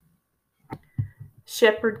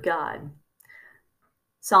Shepherd God.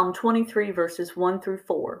 Psalm 23, verses 1 through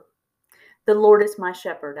 4. The Lord is my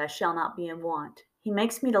shepherd, I shall not be in want. He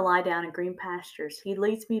makes me to lie down in green pastures. He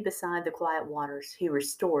leads me beside the quiet waters. He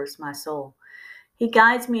restores my soul. He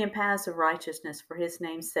guides me in paths of righteousness for his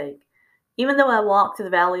name's sake. Even though I walk through the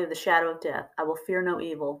valley of the shadow of death, I will fear no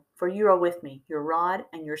evil, for you are with me. Your rod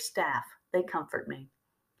and your staff, they comfort me.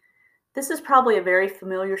 This is probably a very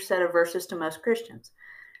familiar set of verses to most Christians.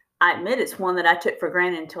 I admit it's one that I took for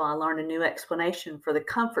granted until I learned a new explanation for the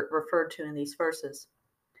comfort referred to in these verses.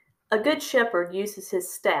 A good shepherd uses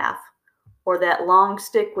his staff, or that long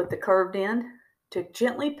stick with the curved end, to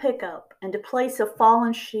gently pick up and to place a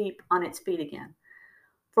fallen sheep on its feet again.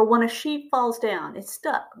 For when a sheep falls down, it's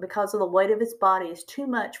stuck because of the weight of its body is too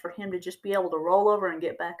much for him to just be able to roll over and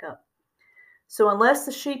get back up. So unless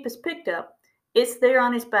the sheep is picked up, it's there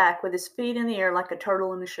on his back with his feet in the air like a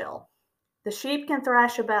turtle in a shell. The sheep can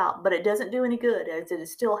thrash about, but it doesn't do any good as it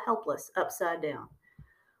is still helpless upside down.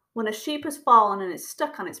 When a sheep has fallen and is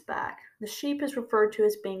stuck on its back, the sheep is referred to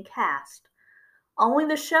as being cast. Only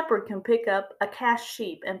the shepherd can pick up a cast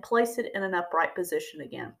sheep and place it in an upright position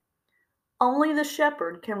again. Only the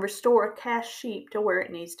shepherd can restore a cast sheep to where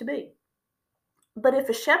it needs to be. But if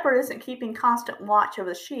a shepherd isn't keeping constant watch of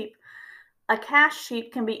the sheep, a cast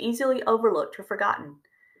sheep can be easily overlooked or forgotten.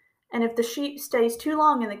 And if the sheep stays too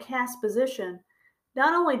long in the cast position,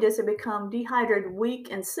 not only does it become dehydrated, weak,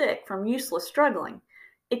 and sick from useless struggling,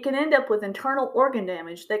 it can end up with internal organ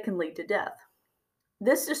damage that can lead to death.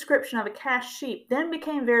 This description of a cast sheep then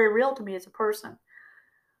became very real to me as a person.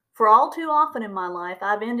 For all too often in my life,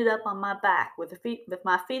 I've ended up on my back with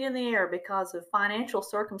my feet in the air because of financial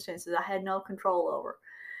circumstances I had no control over,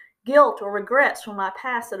 guilt or regrets from my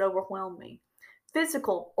past that overwhelmed me,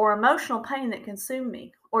 physical or emotional pain that consumed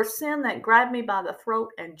me, or sin that grabbed me by the throat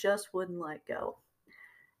and just wouldn't let go.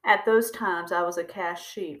 At those times, I was a cast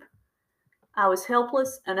sheep. I was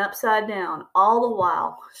helpless and upside down, all the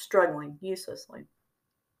while struggling uselessly.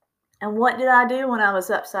 And what did I do when I was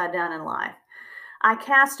upside down in life? I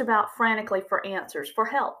cast about frantically for answers, for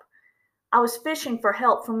help. I was fishing for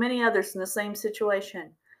help from many others in the same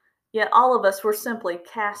situation. Yet all of us were simply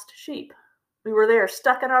cast sheep. We were there,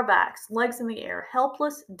 stuck on our backs, legs in the air,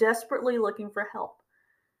 helpless, desperately looking for help.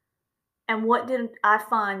 And what did I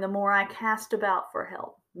find the more I cast about for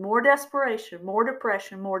help? More desperation, more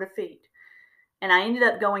depression, more defeat. And I ended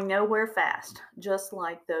up going nowhere fast, just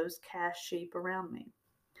like those cast sheep around me.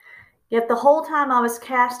 Yet the whole time I was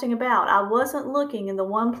casting about, I wasn't looking in the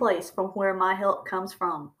one place from where my help comes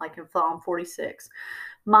from, like in Psalm 46.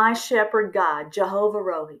 My shepherd God, Jehovah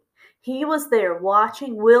Rohi. He was there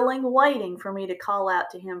watching, willing, waiting for me to call out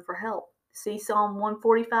to him for help. See Psalm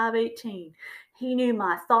 145:18. He knew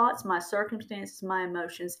my thoughts, my circumstances, my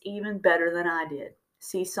emotions even better than I did.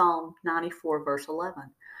 See Psalm 94, verse 11.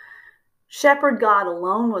 Shepherd God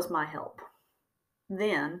alone was my help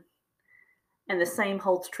then, and the same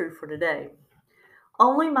holds true for today.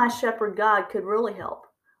 Only my shepherd God could really help.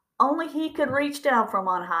 Only he could reach down from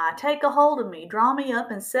on high, take a hold of me, draw me up,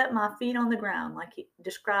 and set my feet on the ground, like he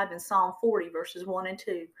described in Psalm 40, verses 1 and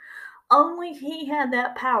 2. Only he had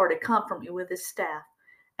that power to comfort me with his staff.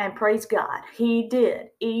 And praise God, he did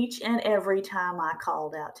each and every time I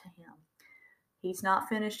called out to him. He's not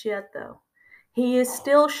finished yet, though. He is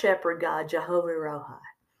still shepherd God, Jehovah Rohi.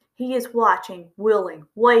 He is watching, willing,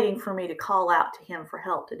 waiting for me to call out to him for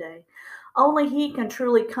help today. Only he can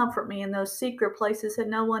truly comfort me in those secret places that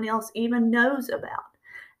no one else even knows about.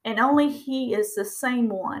 And only he is the same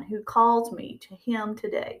one who calls me to him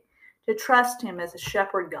today, to trust him as a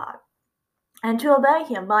shepherd God, and to obey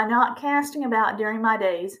him by not casting about during my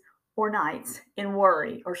days or nights in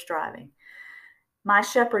worry or striving. My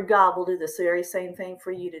shepherd God will do the very same thing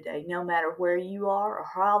for you today, no matter where you are or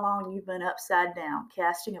how long you've been upside down,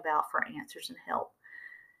 casting about for answers and help.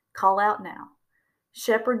 Call out now.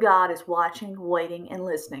 Shepherd God is watching, waiting, and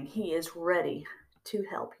listening. He is ready to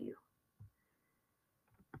help you.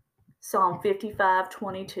 Psalm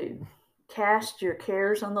 55:22. Cast your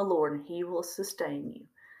cares on the Lord, and he will sustain you.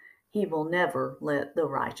 He will never let the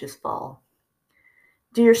righteous fall.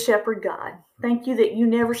 Dear Shepherd God, thank you that you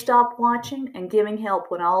never stop watching and giving help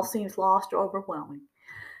when all seems lost or overwhelming.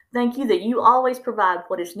 Thank you that you always provide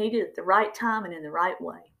what is needed at the right time and in the right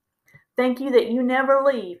way. Thank you that you never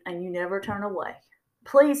leave and you never turn away.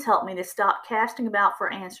 Please help me to stop casting about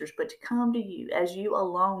for answers, but to come to you as you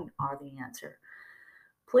alone are the answer.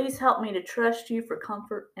 Please help me to trust you for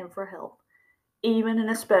comfort and for help, even and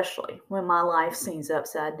especially when my life seems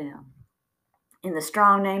upside down. In the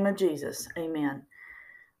strong name of Jesus, amen.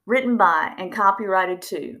 Written by and copyrighted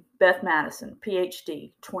to Beth Madison,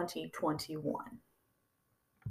 PhD, 2021.